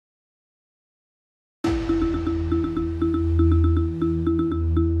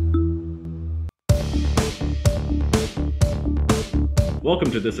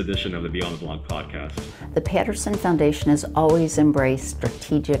Welcome to this edition of the Beyond the Blog podcast. The Patterson Foundation has always embraced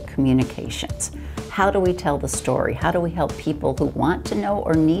strategic communications. How do we tell the story? How do we help people who want to know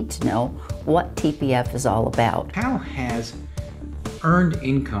or need to know what TPF is all about? How has earned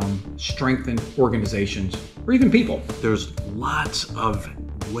income strengthened organizations or even people? There's lots of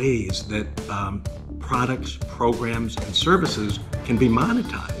ways that products, programs, and services can be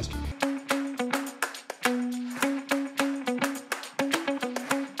monetized.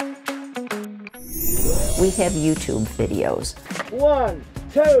 We have YouTube videos. 1,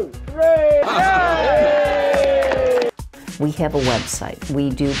 2, 3, yay! We have a website. We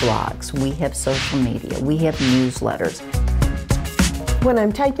do blogs. We have social media. We have newsletters. When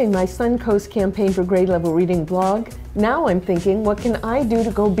I'm typing my Suncoast Campaign for Grade Level Reading blog, now I'm thinking, what can I do to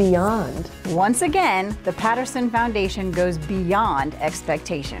go beyond? Once again, the Patterson Foundation goes beyond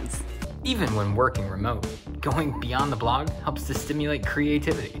expectations. Even when working remote, going beyond the blog helps to stimulate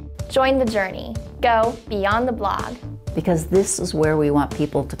creativity. Join the journey. Go beyond the blog. Because this is where we want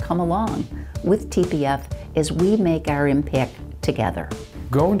people to come along with TPF as we make our impact together.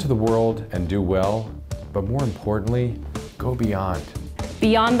 Go into the world and do well, but more importantly, go beyond.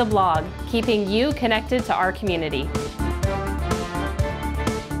 Beyond the blog, keeping you connected to our community.